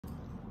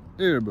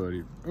Hey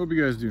everybody, hope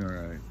you guys doing all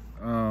right.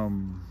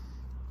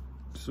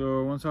 So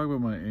I want to talk about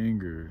my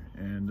anger,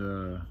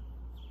 and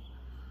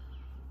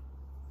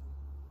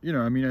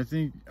I mean, I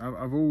think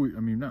I've always, I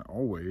mean, not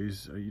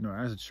always,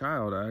 as a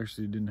child, I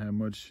actually didn't have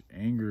much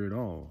anger at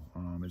all.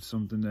 It's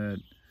something that,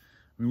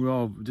 I mean, we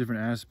all have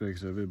different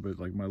aspects of it, but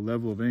like my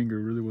level of anger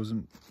really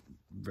wasn't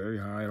very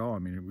high at all. I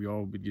mean, we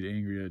all would get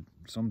angry at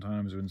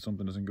sometimes when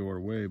something doesn't go our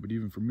way, but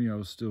even for me, I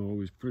was still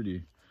always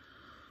pretty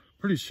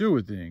chill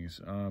with things.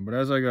 But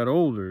as I got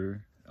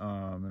older,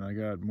 and I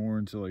got more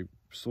into like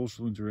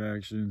social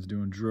interactions,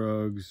 doing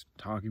drugs,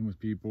 talking with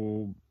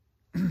people,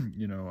 a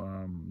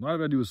lot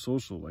of it I do was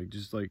social, like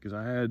just like, because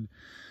I had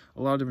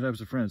a lot of different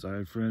types of friends. I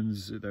had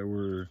friends that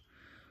were,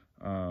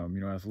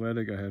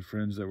 athletic. I had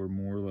friends that were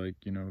more like,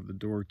 the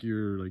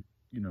dorkier, like,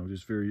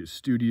 just very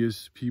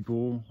studious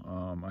people.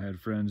 I had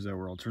friends that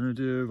were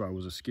alternative. I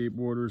was a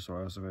skateboarder, so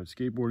I also had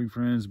skateboarding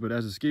friends. But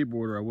as a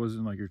skateboarder, I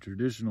wasn't like a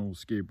traditional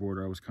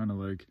skateboarder. I was kind of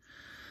like,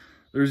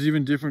 there's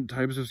even different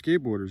types of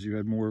skateboarders. You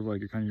had more of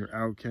like a kind of your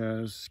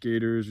outcast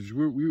skaters,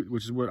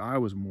 which is what I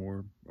was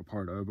more a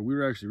part of. But we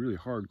were actually really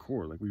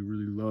hardcore. Like, we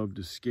really loved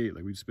to skate.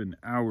 Like, we'd spend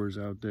hours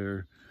out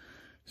there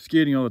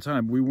skating all the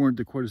time. We weren't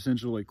the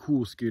quintessential like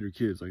cool skater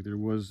kids. Like, there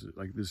was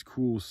like this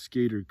cool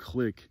skater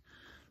clique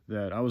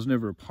that I was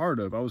never a part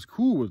of. I was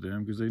cool with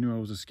them because they knew I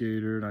was a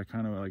skater, and I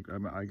kind of like,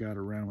 I got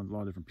around with a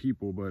lot of different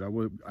people, but I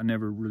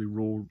never really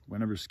I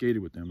never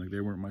skated with them. Like,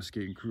 they weren't my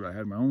skating crew. I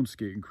had my own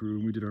skating crew,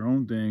 and we did our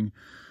own thing.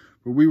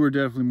 But we were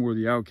definitely more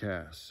the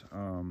outcasts.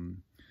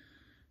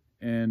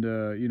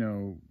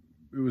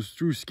 It was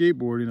through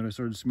skateboarding that I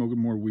started smoking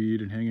more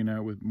weed and hanging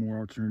out with more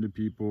alternative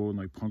people and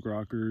like punk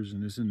rockers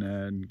and this and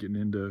that, and getting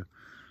into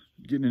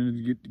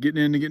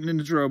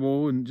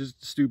trouble and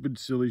just stupid,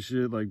 silly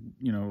shit, like,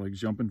 like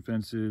jumping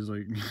fences,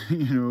 like,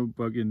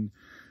 fucking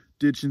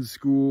ditching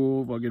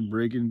school, fucking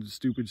breaking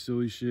stupid,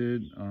 silly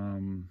shit.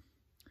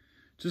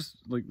 Just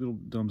like little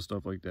dumb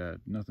stuff like that.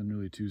 Nothing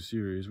really too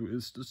serious.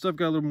 Stuff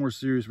got a little more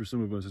serious for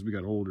some of us as we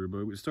got older,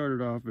 but it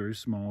started off very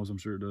small, as I'm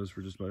sure it does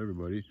for just about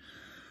everybody.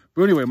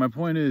 But anyway, my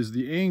point is,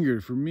 the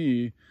anger for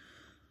me,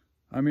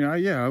 I mean,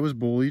 I was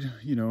bullied,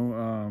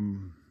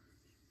 on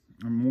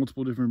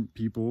multiple different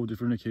people,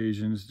 different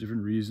occasions,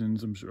 different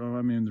reasons. I'm sure,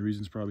 I mean, the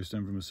reasons probably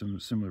stem from a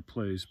similar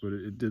place, but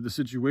the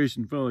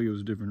situation felt like it was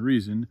a different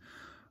reason.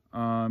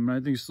 And I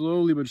think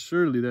slowly but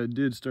surely that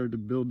did start to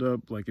build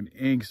up like an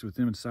angst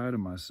within inside of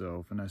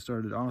myself. And I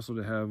started also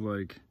to have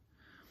like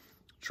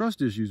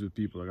trust issues with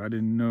people. Like, I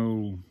didn't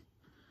know,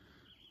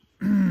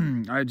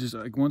 I just,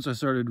 like, once I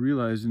started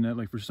realizing that,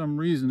 like, for some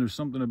reason there's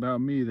something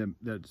about me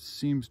that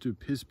seems to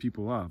piss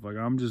people off. Like,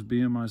 I'm just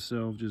being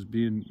myself, just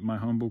being my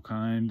humble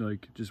kind,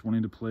 like just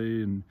wanting to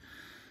play and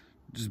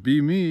just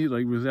be me,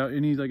 like without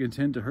any like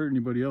intent to hurt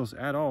anybody else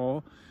at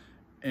all.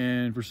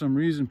 And for some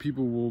reason,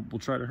 people will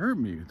try to hurt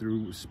me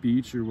through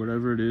speech or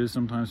whatever it is,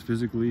 sometimes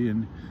physically.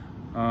 And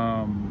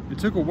it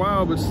took a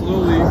while, but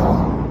slowly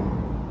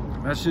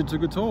that shit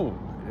took a toll.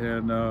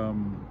 And,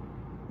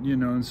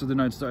 and so then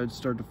I'd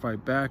start to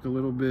fight back a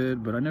little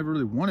bit, but I never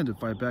really wanted to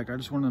fight back. I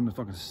just wanted them to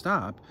fucking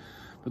stop.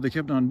 But they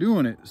kept on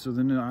doing it. So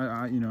then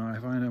I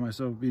find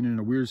myself being in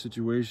a weird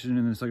situation.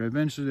 And it's like,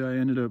 eventually I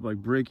ended up like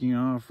breaking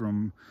off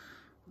from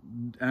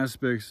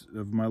aspects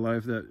of my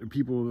life, that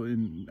people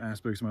in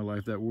aspects of my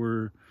life that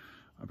were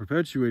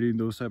perpetuating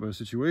those type of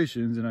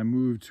situations, and I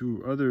moved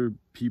to other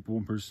people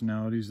and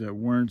personalities that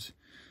weren't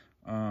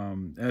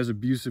as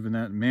abusive in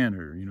that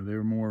manner. They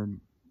were more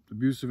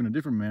abusive in a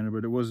different manner,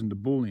 but it wasn't the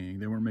bullying.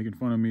 They weren't making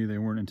fun of me. They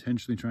weren't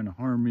intentionally trying to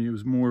harm me. It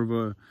was more of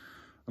a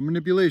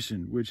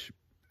manipulation, which,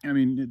 I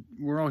mean,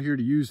 we're all here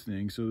to use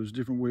things, so there's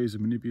different ways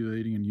of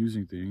manipulating and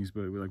using things.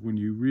 But like, when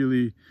you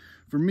really,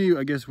 for me,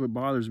 I guess what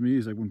bothers me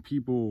is like when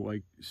people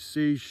like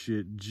say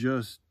shit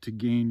just to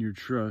gain your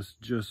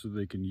trust, just so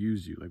they can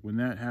use you. Like, when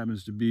that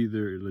happens to be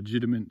their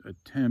legitimate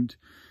attempt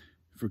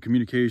for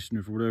communication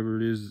or for whatever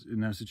it is in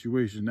that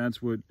situation,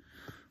 that's what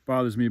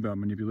bothers me about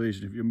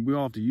manipulation. We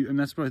all have to use, and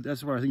that's why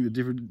I think the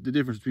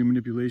difference between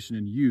manipulation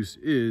and use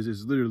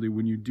is literally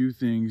when you do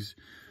things.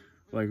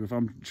 Like, if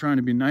I'm trying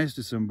to be nice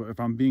to somebody, if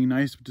I'm being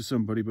nice to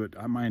somebody, but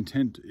my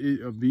intent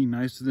of being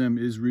nice to them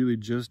is really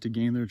just to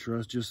gain their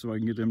trust, just so I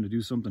can get them to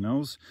do something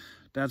else,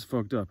 that's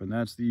fucked up. And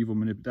that's the evil,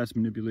 that's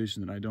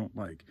manipulation that I don't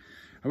like.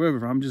 However,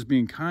 if I'm just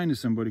being kind to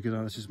somebody, because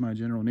that's just my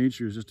general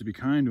nature, is just to be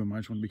kind to them, I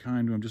just want to be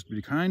kind to them, just to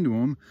be kind to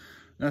them,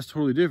 that's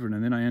totally different.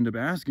 And then I end up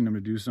asking them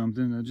to do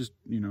something that just,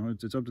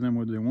 it's up to them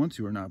whether they want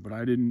to or not. But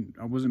I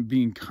wasn't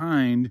being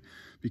kind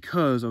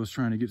because I was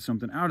trying to get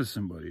something out of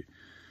somebody.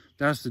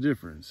 That's the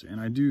difference. And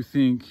I do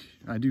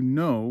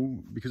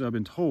know, because I've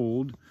been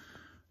told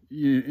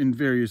in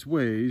various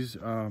ways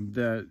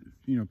that,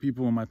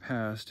 people in my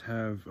past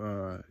have,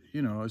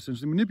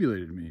 essentially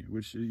manipulated me,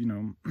 which,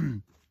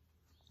 again,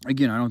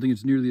 I don't think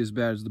it's nearly as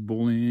bad as the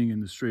bullying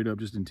and the straight up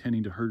just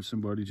intending to hurt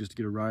somebody just to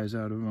get a rise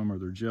out of them, or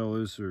they're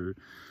jealous, or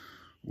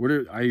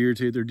whatever, I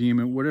irritate their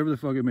demon, whatever the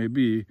fuck it may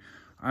be.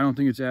 I don't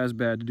think it's as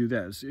bad to do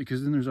that,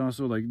 because then there's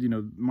also like,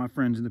 my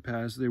friends in the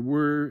past, they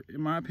were,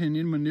 in my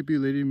opinion,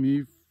 manipulating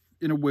me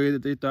in a way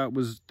that they thought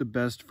was the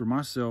best for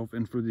myself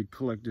and for the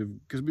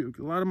collective. Because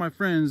a lot of my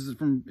friends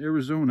from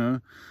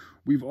Arizona,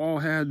 we've all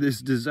had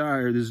this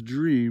desire, this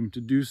dream to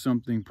do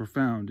something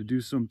profound, to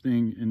do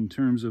something in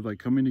terms of like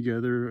coming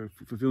together,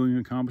 fulfilling,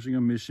 accomplishing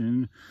a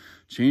mission,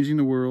 changing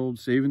the world,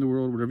 saving the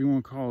world, whatever you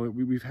want to call it.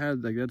 We've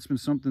had, like, that's been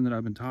something that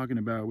I've been talking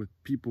about with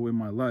people in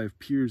my life,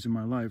 peers in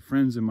my life,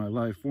 friends in my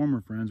life,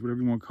 former friends,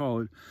 whatever you want to call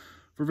it,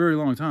 for a very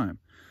long time.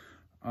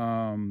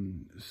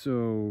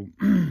 So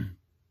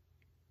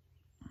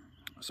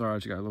sorry, I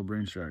just got a little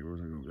brain strike. Where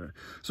was I going with that?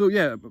 So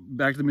yeah,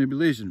 back to the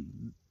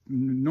manipulation.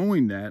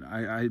 Knowing that,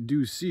 I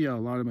do see how a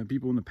lot of my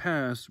people in the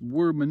past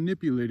were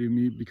manipulating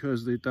me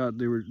because they thought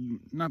they were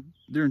not,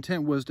 their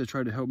intent was to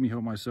try to help me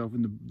help myself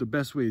in the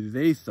best way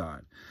they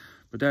thought.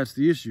 But that's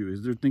the issue,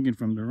 is they're thinking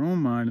from their own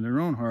mind and their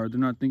own heart. They're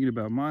not thinking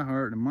about my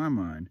heart and my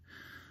mind.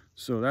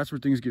 So that's where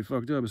things get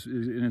fucked up.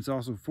 And it's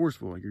also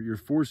forceful. Like, you're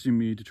forcing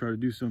me to try to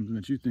do something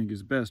that you think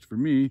is best for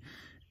me.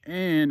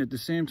 And at the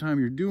same time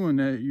you're doing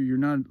that, you're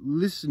not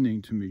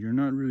listening to me. You're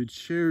not really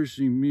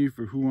cherishing me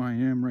for who I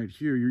am right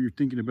here. You're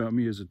thinking about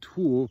me as a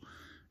tool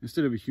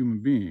instead of a human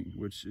being,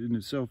 which in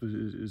itself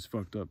is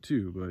fucked up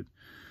too. But,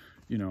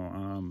 you know,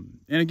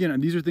 and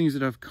again, these are things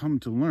that I've come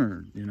to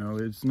learn. You know,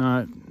 it's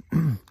not...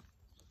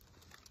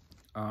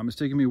 it's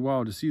taken me a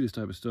while to see this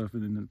type of stuff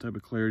and the type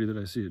of clarity that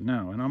I see it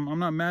now. And I'm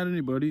not mad at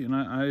anybody, and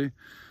I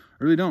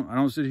really don't. I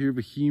don't sit here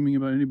veheming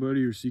about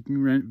anybody or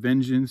seeking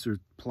vengeance or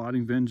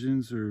plotting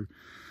vengeance. Or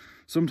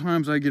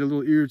sometimes I get a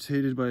little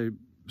irritated by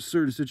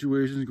certain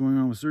situations going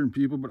on with certain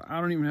people, but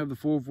I don't even have the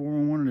full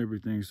 411 and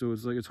everything. So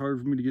it's like, it's hard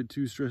for me to get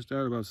too stressed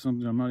out about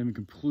something I'm not even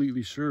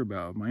completely sure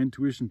about. My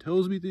intuition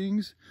tells me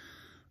things,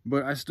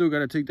 but I still got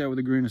to take that with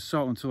a grain of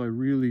salt until I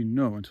really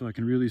know, until I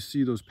can really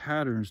see those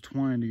patterns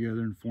twine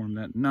together and form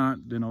that knot.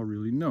 Then I'll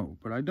really know.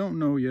 But I don't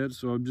know yet,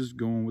 so I'm just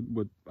going with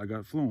what I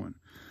got flowing.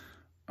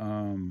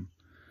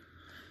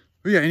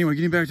 But yeah, anyway,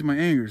 getting back to my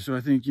anger. So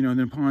I think, you know,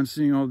 then upon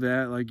seeing all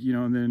that, like, you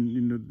know, and then,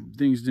 you know,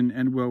 things didn't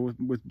end well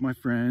with my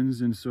friends.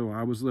 And so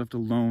I was left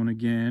alone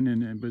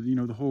again. But, you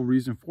know, the whole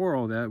reason for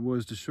all that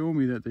was to show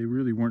me that they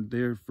really weren't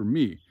there for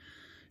me.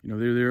 You know,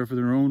 they're there for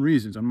their own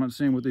reasons. I'm not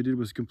saying what they did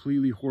was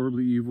completely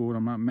horribly evil, and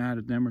I'm not mad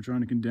at them or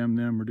trying to condemn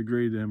them or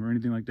degrade them or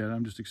anything like that.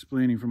 I'm just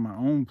explaining from my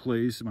own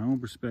place, my own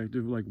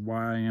perspective, like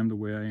why I am the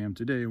way I am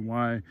today and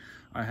why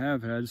I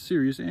have had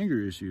serious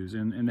anger issues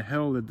and the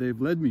hell that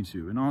they've led me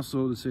to. And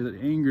also to say that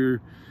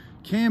anger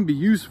can be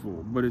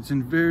useful, but it's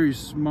in very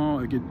small,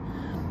 like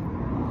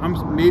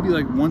I'm maybe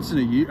like once in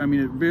a year. I mean,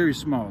 it's very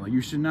small. Like,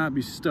 you should not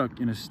be stuck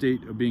in a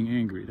state of being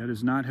angry. That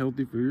is not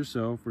healthy for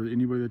yourself or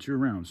anybody that you're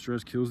around.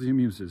 Stress kills the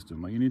immune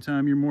system. Like,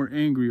 anytime you're more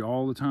angry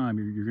all the time,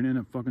 you're going to end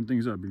up fucking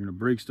things up. You're going to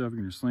break stuff.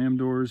 You're going to slam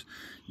doors.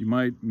 You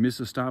might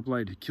miss a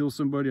stoplight to kill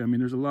somebody. I mean,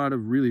 there's a lot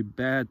of really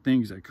bad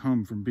things that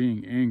come from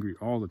being angry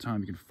all the time.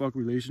 You can fuck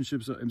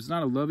relationships up. It's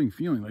not a loving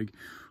feeling. Like,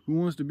 who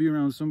wants to be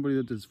around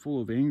somebody that's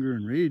full of anger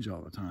and rage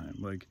all the time?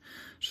 Like,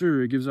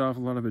 sure, it gives off a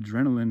lot of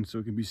adrenaline, so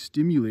it can be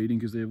stimulating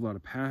because they have a lot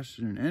of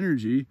passion and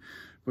energy.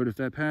 But if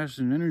that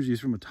passion and energy is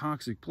from a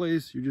toxic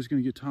place, you're just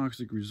going to get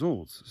toxic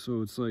results.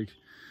 So it's like,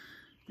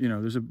 you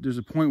know, there's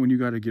a point when you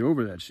got to get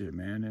over that shit,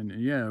 man.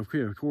 And yeah, okay,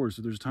 of course,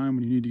 there's a time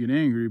when you need to get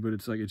angry, but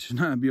it's like, it should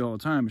not be all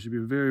the time. It should be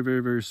a very,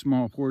 very, very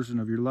small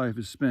portion of your life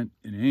is spent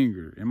in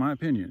anger. In my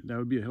opinion, that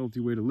would be a healthy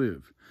way to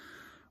live.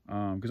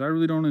 Because I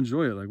really don't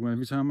enjoy it. Like,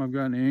 every time I've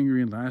gotten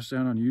angry and lashed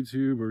out on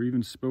YouTube or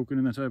even spoken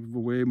in that type of a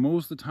way,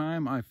 most of the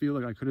time I feel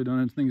like I could have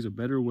done things a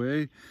better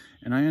way,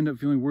 and I end up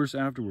feeling worse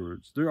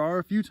afterwards. There are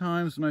a few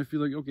times when I feel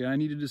like, okay, I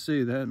needed to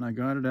say that and I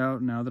got it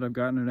out. Now that I've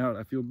gotten it out,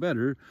 I feel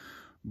better,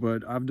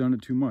 but I've done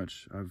it too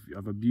much.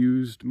 I've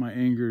abused my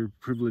anger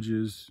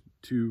privileges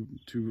to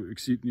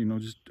exceed, you know,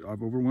 just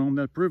I've overwhelmed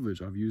that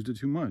privilege. I've used it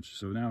too much.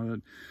 So now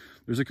that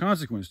there's a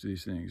consequence to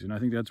these things. And I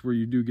think that's where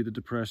you do get the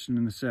depression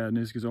and the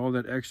sadness, because all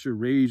that extra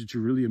rage that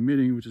you're really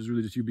emitting, which is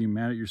really just you being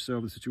mad at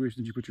yourself, the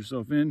situation that you put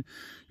yourself in,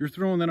 you're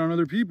throwing that on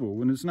other people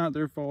when it's not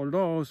their fault at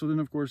all. So then,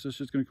 of course, that's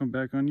just going to come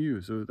back on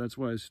you. So that's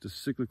why it's just a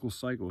cyclical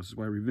cycle. This is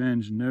why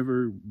revenge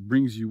never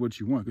brings you what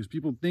you want, because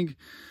people think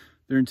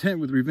their intent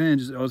with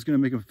revenge is, oh, it's going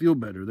to make them feel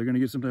better. They're going to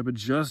get some type of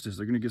justice.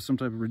 They're going to get some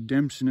type of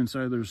redemption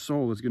inside their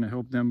soul that's going to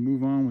help them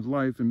move on with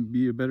life and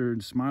be a better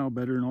and smile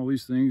better and all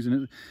these things.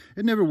 And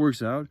it never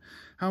works out.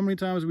 How many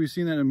times have we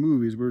seen that in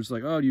movies where it's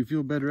like, oh, do you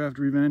feel better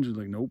after revenge? It's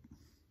like, nope.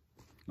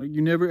 Like,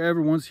 you never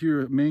ever once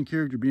hear a main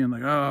character being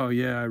like, oh,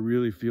 yeah, I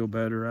really feel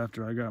better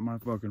after I got my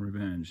fucking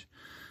revenge.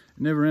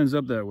 It never ends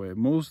up that way.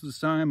 Most of the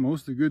time,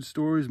 most of the good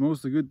stories, most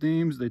of the good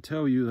themes, they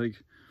tell you, like,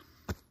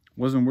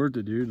 wasn't worth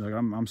it, dude. Like,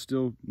 I'm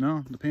still,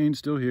 no, the pain's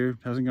still here. It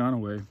hasn't gone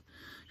away.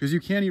 Because you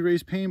can't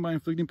erase pain by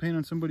inflicting pain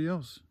on somebody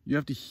else. You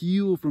have to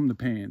heal from the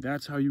pain.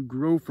 That's how you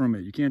grow from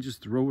it. You can't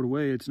just throw it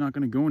away. It's not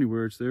going to go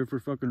anywhere. It's there for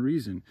a fucking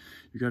reason.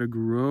 You got to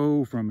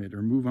grow from it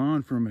or move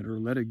on from it or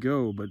let it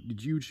go. But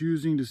you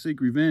choosing to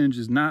seek revenge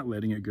is not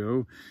letting it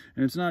go,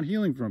 and it's not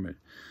healing from it.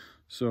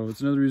 So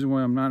it's another reason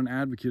why I'm not an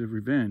advocate of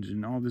revenge.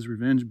 And all this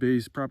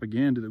revenge-based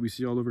propaganda that we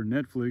see all over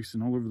Netflix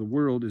and all over the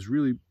world is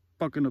really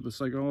fucking up the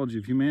psychology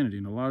of humanity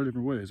in a lot of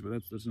different ways.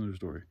 But that's another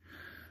story.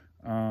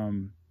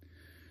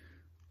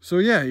 So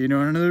yeah, you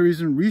know, another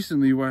reason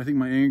recently why I think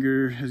my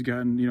anger has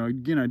gotten, you know,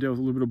 again, I dealt with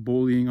a little bit of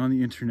bullying on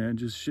the internet,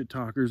 just shit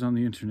talkers on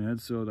the internet.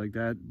 So like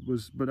that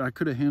was, but I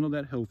could have handled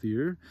that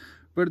healthier.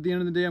 But at the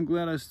end of the day, I'm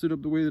glad I stood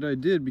up the way that I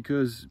did,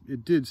 because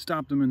it did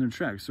stop them in their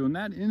tracks. So in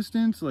that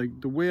instance, like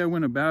the way I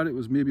went about it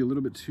was maybe a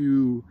little bit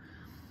too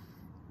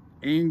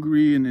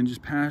angry and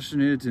just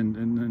passionate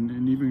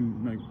and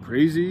even like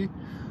crazy.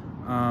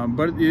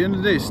 But at the end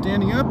of the day,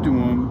 standing up to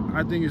them,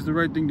 I think is the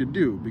right thing to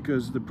do,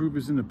 because the proof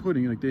is in the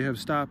pudding. Like, they have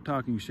stopped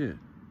talking shit.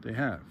 They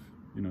have,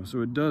 you know,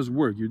 so it does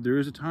work. There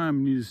is a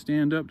time you need to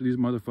stand up to these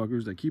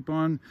motherfuckers that keep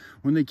on,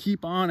 when they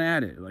keep on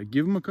at it. Like,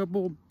 give them a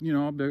couple, you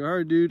know, I'll be like, all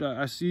right, dude,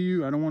 I see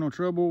you. I don't want no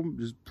trouble.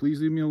 Just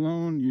please leave me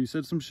alone. You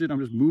said some shit. I'm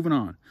just moving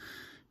on.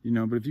 You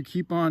know, but if you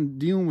keep on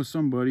dealing with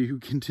somebody who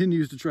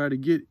continues to try to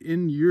get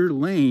in your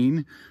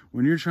lane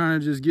when you're trying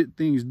to just get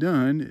things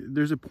done,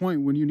 there's a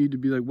point when you need to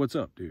be like, what's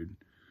up, dude?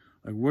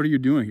 Like, what are you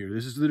doing here?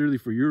 This is literally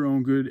for your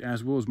own good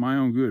as well as my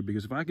own good.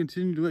 Because if I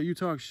continue to let you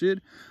talk shit,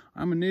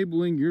 I'm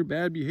enabling your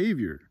bad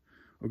behavior.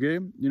 Okay?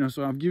 You know,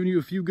 so I've given you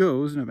a few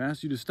goes and I've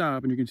asked you to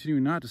stop, and you're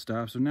continuing not to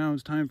stop. So now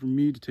it's time for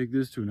me to take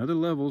this to another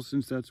level,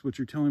 since that's what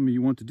you're telling me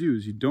you want to do,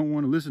 is you don't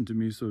want to listen to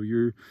me. So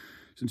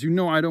since you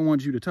know I don't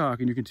want you to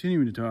talk and you're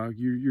continuing to talk,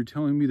 you're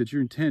telling me that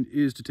your intent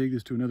is to take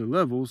this to another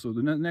level. So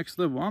the next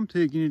level I'm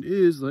taking it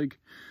is like,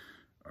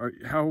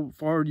 how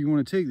far do you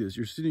want to take this?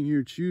 You're sitting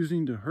here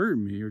choosing to hurt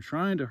me or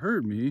trying to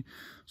hurt me.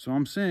 So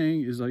I'm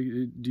saying is like,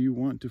 do you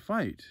want to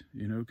fight?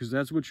 You know, because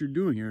that's what you're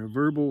doing here. A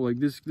verbal, like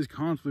this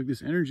conflict,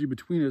 this energy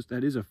between us,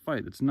 that is a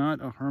fight. It's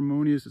not a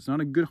harmonious, it's not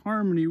a good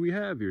harmony we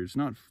have here. It's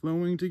not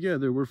flowing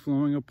together. We're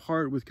flowing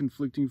apart with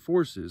conflicting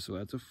forces. So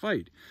that's a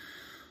fight.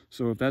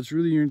 So if that's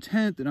really your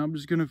intent, then I'm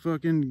just going to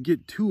fucking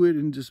get to it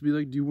and just be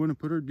like, do you want to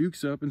put our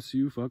dukes up and see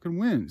who fucking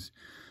wins?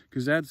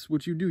 Because that's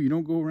what you do. You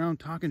don't go around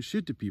talking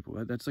shit to people.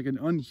 That's like an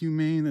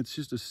unhumane, that's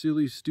just a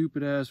silly,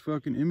 stupid-ass,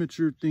 fucking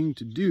immature thing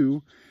to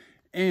do.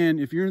 And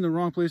if you're in the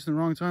wrong place in the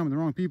wrong time with the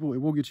wrong people, it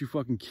will get you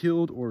fucking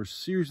killed or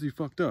seriously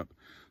fucked up.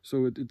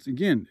 So it's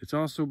again, it's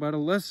also about a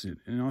lesson,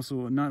 and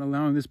also not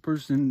allowing this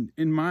person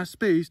in my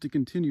space to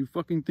continue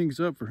fucking things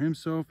up for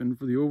himself and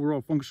for the overall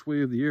feng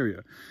shui of the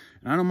area.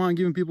 And I don't mind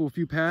giving people a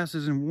few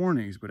passes and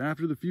warnings, but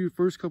after the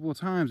first couple of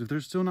times, if they're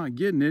still not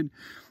getting it,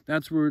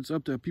 that's where it's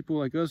up to people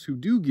like us who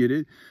do get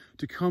it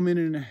to come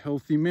in a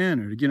healthy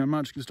manner. Again, I'm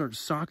not just gonna start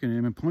socking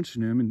him and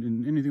punching him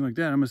and anything like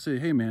that. I'm gonna say,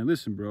 hey man,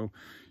 listen, bro,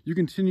 you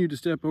continue to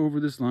step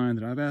over this line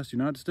that I've asked you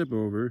not to step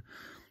over.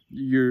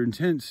 Your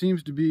intent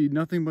seems to be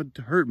nothing but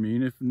to hurt me,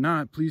 and if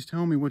not, please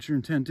tell me what your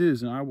intent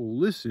is and I will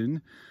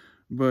listen.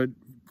 But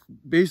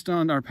based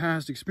on our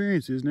past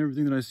experiences and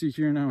everything that I see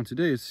here now and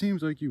today, it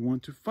seems like you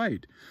want to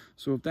fight.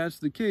 So if that's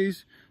the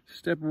case,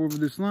 step over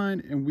this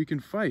line and we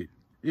can fight.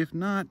 If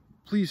not,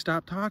 please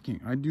stop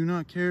talking. I do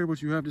not care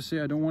what you have to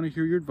say. I don't want to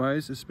hear your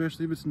advice,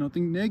 especially if it's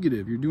nothing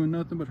negative. You're doing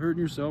nothing but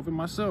hurting yourself and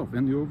myself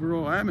and the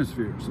overall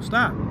atmosphere. So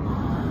stop.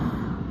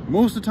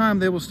 Most of the time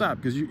they will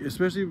stop, because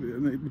especially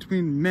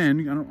between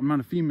men, I'm not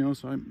a female,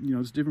 so you know,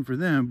 it's different for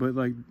them, but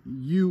like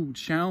you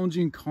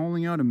challenging,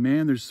 calling out a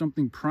man, there's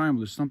something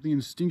primal, there's something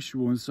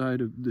instinctual inside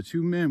of the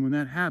two men when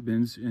that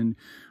happens. And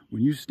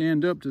when you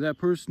stand up to that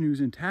person who's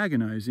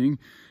antagonizing,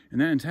 and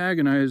that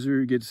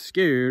antagonizer gets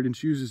scared and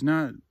chooses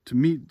not to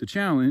meet the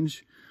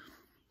challenge,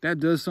 that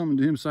does something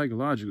to him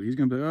psychologically. He's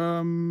gonna be like,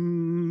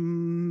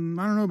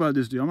 I don't know about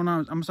this dude. I'm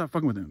gonna stop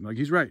fucking with him. Like,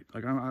 he's right.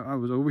 Like, I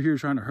was over here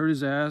trying to hurt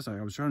his ass. I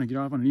was trying to get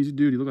off on an easy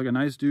dude. He looked like a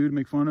nice dude,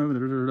 make fun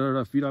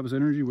of, feed off his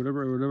energy,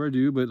 whatever I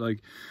do. But like,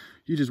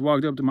 he just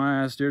walked up to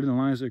my ass, stared in the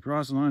line, and said,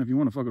 cross the line if you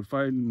want to fucking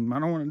fight. And I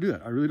don't want to do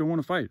that. I really don't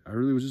want to fight. I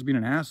really was just being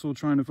an asshole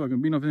trying to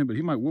fucking beat off him, but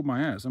he might whoop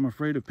my ass. I'm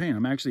afraid of pain.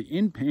 I'm actually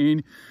in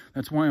pain.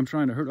 That's why I'm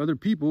trying to hurt other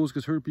people, is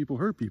because hurt people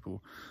hurt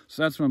people.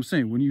 So that's what I'm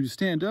saying. When you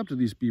stand up to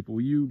these people,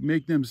 you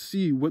make them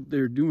see what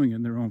they're doing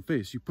in their own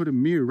face. You put a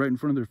mirror right in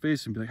front of their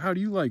face and be like, how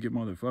do you like it,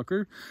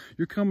 motherfucker?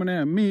 You're coming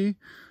at me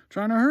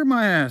trying to hurt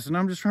my ass, and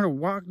I'm just trying to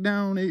walk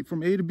down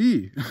from A to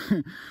B.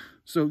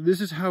 So this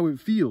is how it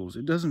feels.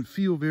 It doesn't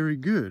feel very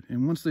good.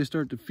 And once they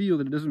start to feel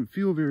that it doesn't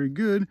feel very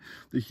good,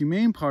 the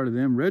humane part of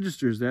them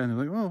registers that, and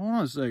they're like, oh, hold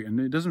on a second.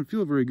 It doesn't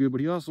feel very good,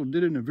 but he also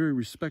did it in a very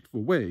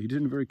respectful way. He did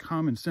it in a very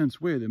common sense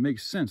way that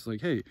makes sense.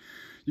 Like, hey,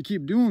 you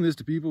keep doing this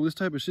to people, this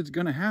type of shit's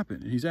gonna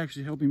happen. And he's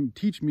actually helping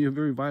teach me a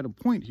very vital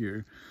point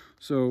here.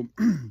 So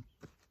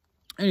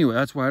anyway,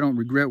 that's why I don't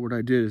regret what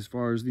I did as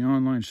far as the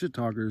online shit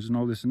talkers and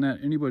all this and that.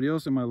 Anybody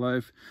else in my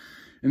life,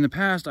 in the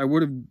past, I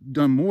would have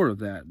done more of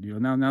that, you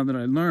know, now that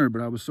I learned,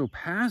 but I was so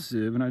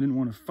passive and I didn't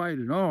want to fight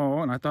at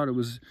all. And I thought it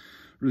was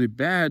really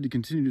bad to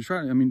continue to try.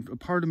 I mean, a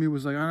part of me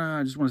was like,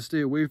 I just want to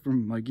stay away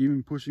from like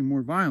even pushing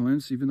more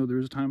violence, even though there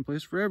is a time and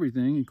place for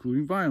everything,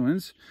 including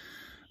violence,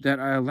 that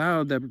I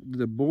allowed the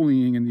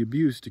bullying and the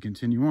abuse to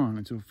continue on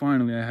until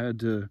finally I had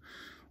to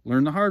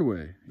learn the hard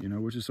way, you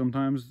know, which is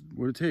sometimes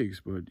what it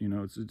takes. But, you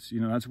know, it's you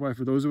know, that's why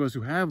for those of us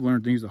who have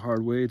learned things the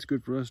hard way, it's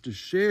good for us to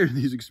share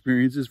these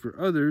experiences for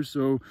others.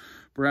 So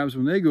perhaps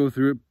when they go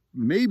through it,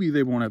 maybe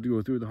they won't have to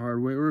go through it the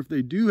hard way. Or if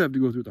they do have to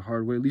go through it the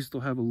hard way, at least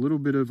they'll have a little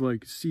bit of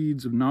like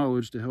seeds of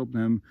knowledge to help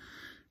them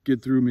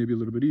get through maybe a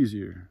little bit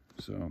easier.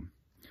 So,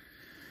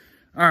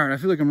 all right, I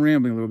feel like I'm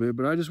rambling a little bit,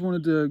 but I just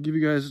wanted to give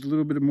you guys a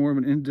little bit more of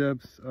an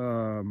in-depth,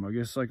 I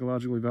guess,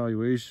 psychological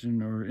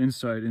evaluation or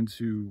insight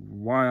into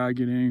why I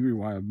get angry,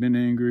 why I've been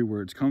angry,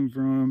 where it's come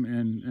from,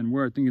 and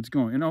where I think it's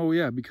going. And oh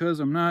yeah, because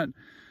I'm not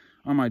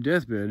on my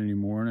deathbed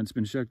anymore, and it's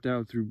been checked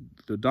out through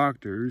the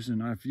doctors,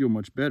 and I feel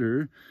much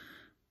better.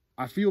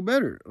 I feel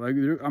better. Like,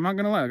 I'm not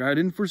gonna lie, I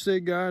didn't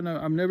forsake God, and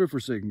I've never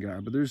forsaken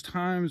God. But there's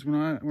times when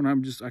I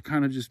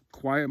kind of just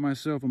quiet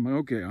myself. I'm like,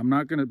 okay, I'm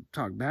not gonna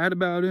talk bad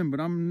about him, but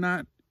I'm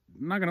not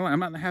gonna lie, I'm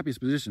not in the happiest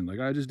position. Like,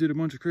 I just did a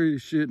bunch of crazy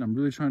shit, and I'm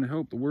really trying to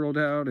help the world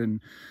out,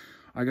 and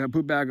I got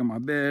put back on my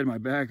bed, my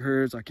back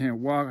hurts, I can't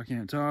walk, I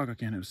can't talk, I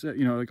can't have sex,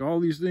 you know, like all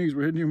these things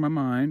were hitting in my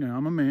mind, and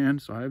I'm a man,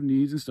 so I have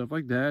needs and stuff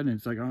like that, and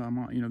it's like,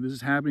 you know, this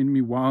is happening to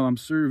me while I'm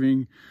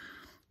serving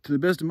to the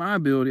best of my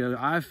ability.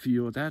 I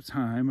feel at that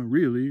time,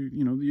 really,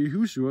 you know, the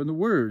Yahushua and the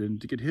Word,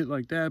 and to get hit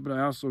like that. But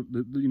I also,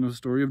 you know, the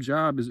story of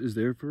Job is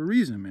there for a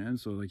reason, man.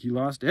 So like, he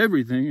lost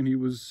everything, and he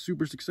was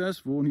super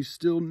successful, and he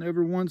still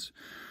never once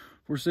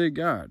forsake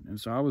God. And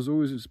so I was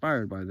always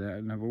inspired by that,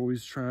 and I've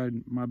always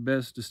tried my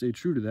best to stay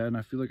true to that, and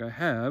I feel like I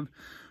have.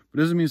 But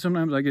it doesn't mean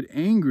sometimes I get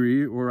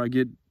angry or I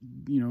get,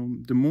 you know,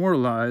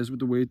 demoralized with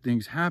the way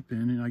things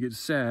happen, and I get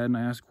sad and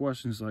I ask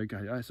questions like,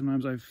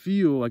 sometimes I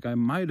feel like I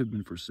might have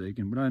been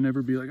forsaken, but I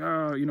never be like,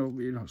 oh, you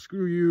know,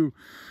 screw you.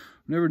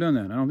 I've never done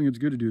that. I don't think it's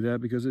good to do that,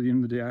 because at the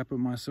end of the day, I put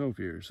myself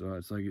here. So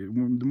it's like,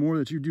 the more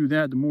that you do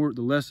that,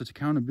 the less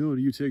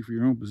accountability you take for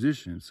your own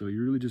position. So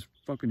you're really just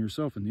fucking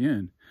yourself in the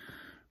end.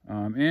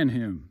 And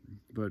him.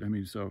 But I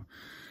mean, so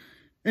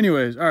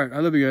anyways, all right, I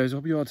love you guys.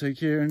 Hope you all take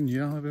care, and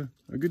y'all have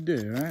a good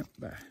day. All right,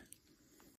 bye.